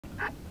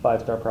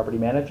5-star property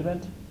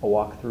management, a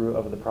walkthrough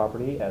of the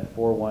property at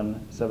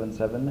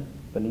 4177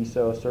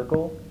 Boneso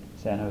Circle,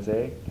 San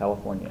Jose,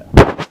 California.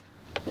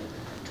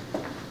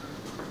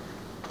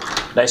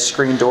 Nice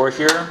screen door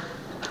here.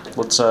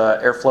 Let's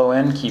airflow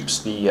in, keeps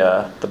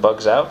the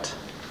bugs out.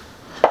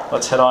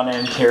 Let's head on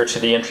in here to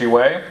the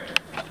entryway.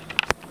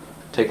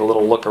 Take a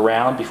little look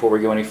around before we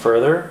go any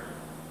further.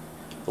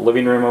 The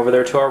living room over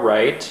there to our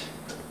right.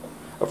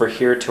 Over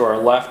here to our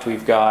left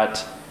we've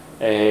got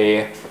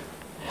a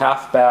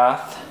half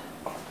bath,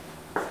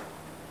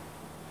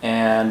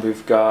 and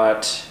we've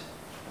got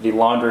the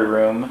laundry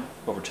room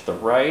over to the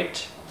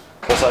right.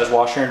 Full-size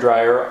washer and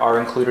dryer are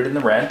included in the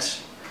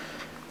rent.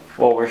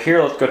 While we're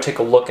here, let's go take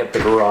a look at the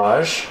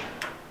garage.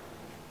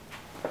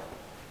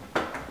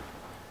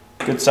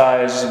 Good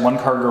size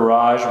one-car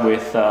garage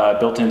with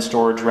built-in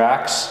storage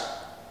racks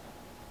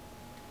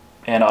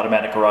and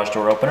automatic garage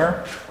door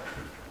opener.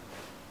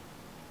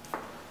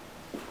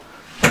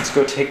 Let's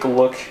go take a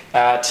look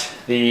at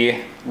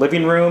the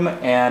living room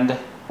and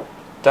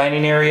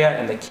dining area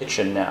and the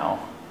kitchen now.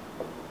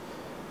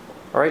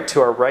 All right, to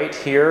our right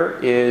here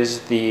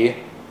is the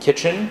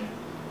kitchen.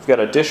 We've got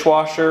a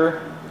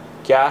dishwasher,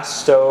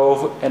 gas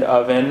stove, and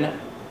oven.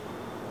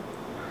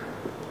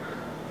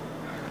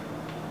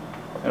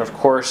 And of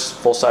course,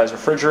 full-size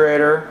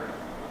refrigerator.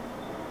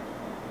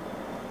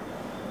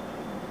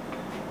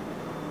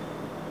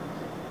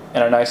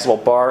 And a nice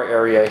little bar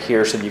area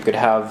here so that you could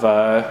have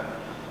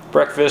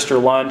breakfast or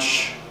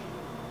lunch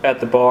at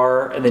the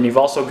bar. And then you've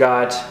also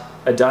got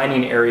a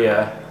dining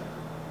area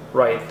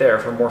right there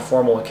for more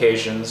formal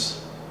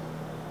occasions.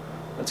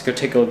 Let's go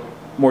take a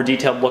more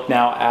detailed look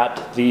now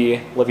at the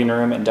living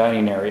room and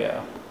dining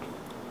area.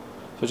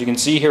 So as you can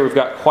see here, we've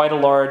got quite a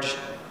large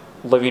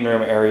living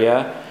room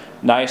area.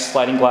 Nice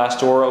sliding glass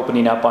door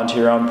opening up onto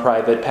your own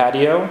private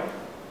patio.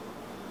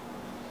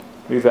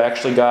 We've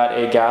actually got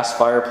a gas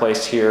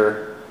fireplace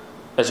here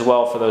as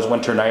well for those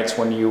winter nights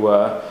when you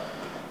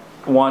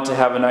want to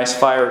have a nice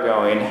fire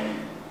going.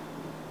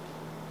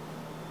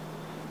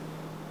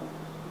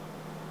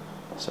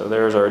 So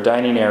there's our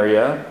dining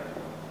area.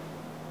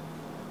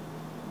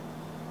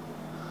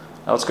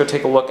 Now let's go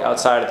take a look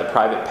outside at the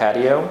private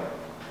patio.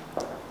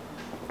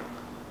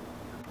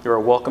 You are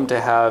welcome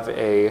to have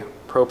a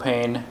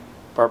propane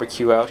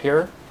barbecue out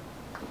here.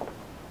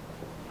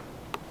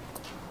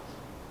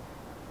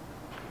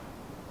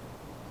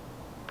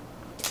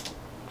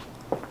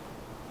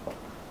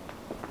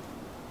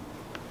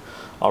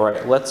 All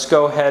right, let's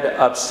go ahead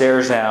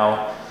upstairs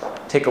now,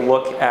 take a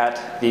look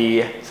at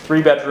the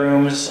 3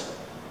 bedrooms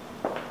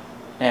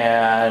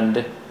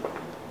and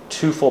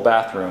 2 full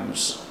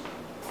bathrooms.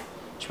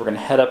 So we're going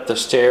to head up the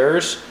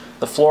stairs.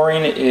 The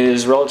flooring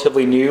is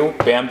relatively new,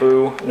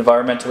 bamboo,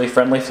 environmentally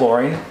friendly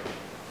flooring.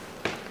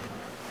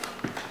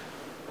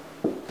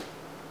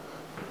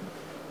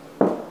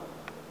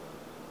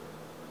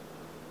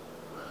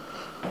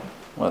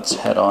 Let's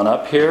head on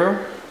up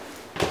here.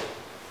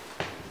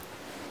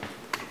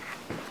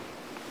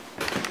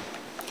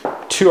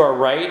 To our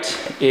right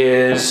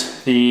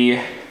is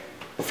the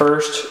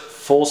first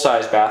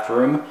full-size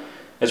bathroom.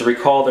 As you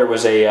recall, there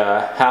was a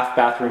half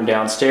bathroom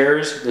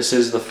downstairs. This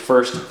is the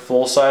first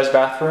full-size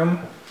bathroom.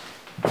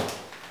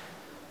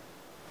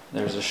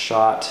 There's a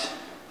shot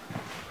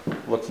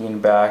looking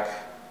back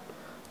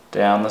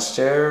down the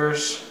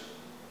stairs.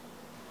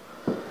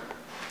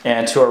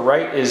 And to our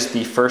right is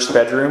the first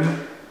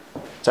bedroom.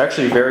 It's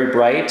actually very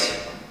bright.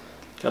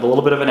 Got a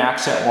little bit of an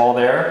accent wall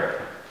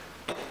there,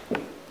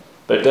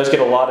 but it does get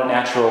a lot of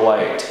natural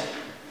light.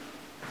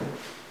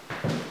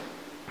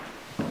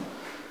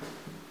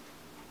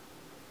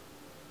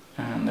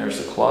 And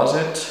there's the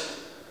closet.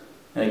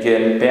 And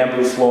again,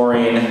 bamboo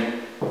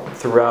flooring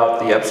throughout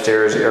the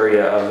upstairs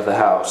area of the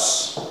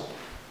house.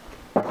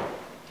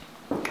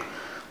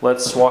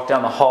 Let's walk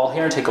down the hall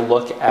here and take a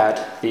look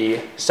at the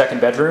second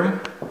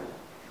bedroom.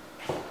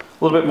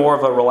 A little bit more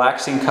of a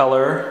relaxing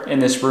color in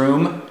this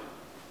room.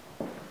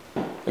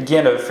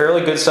 Again, a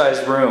fairly good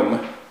sized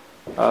room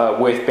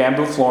with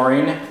bamboo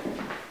flooring.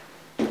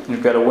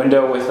 We've got a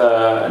window with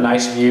a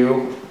nice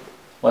view.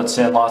 Lets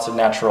in lots of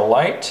natural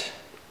light.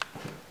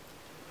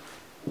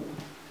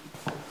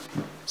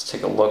 Let's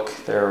take a look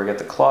there. We got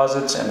the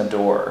closets and the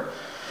door.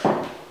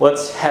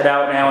 Let's head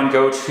out now and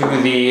go to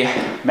the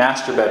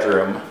master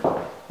bedroom.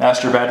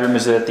 Master bedroom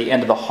is at the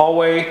end of the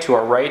hallway to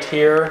our right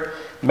here.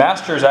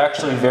 Master is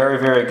actually very,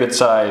 very good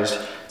sized.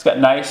 It's got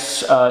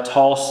nice,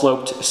 tall,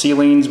 sloped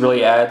ceilings,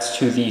 really adds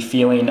to the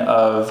feeling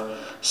of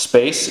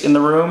space in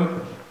the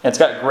room. And it's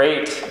got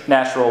great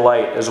natural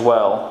light as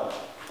well.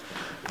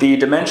 The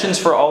dimensions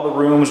for all the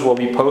rooms will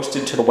be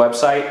posted to the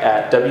website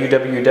at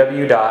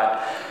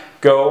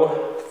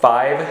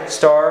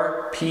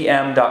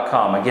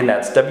www.go5starpm.com. Again,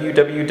 that's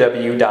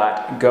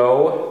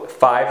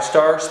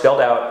www.go5star,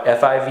 spelled out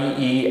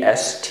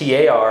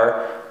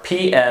F-I-V-E-S-T-A-R,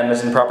 PM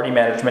as in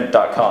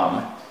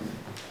propertymanagement.com.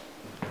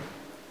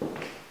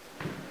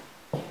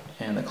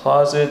 And the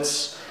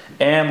closets.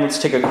 And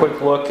let's take a quick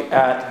look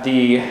at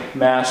the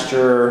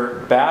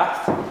master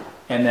bath,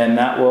 and then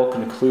that will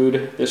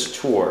conclude this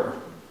tour.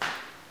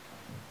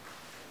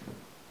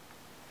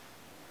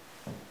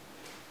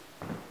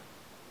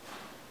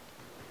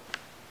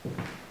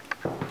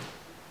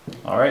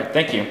 All right,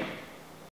 thank you.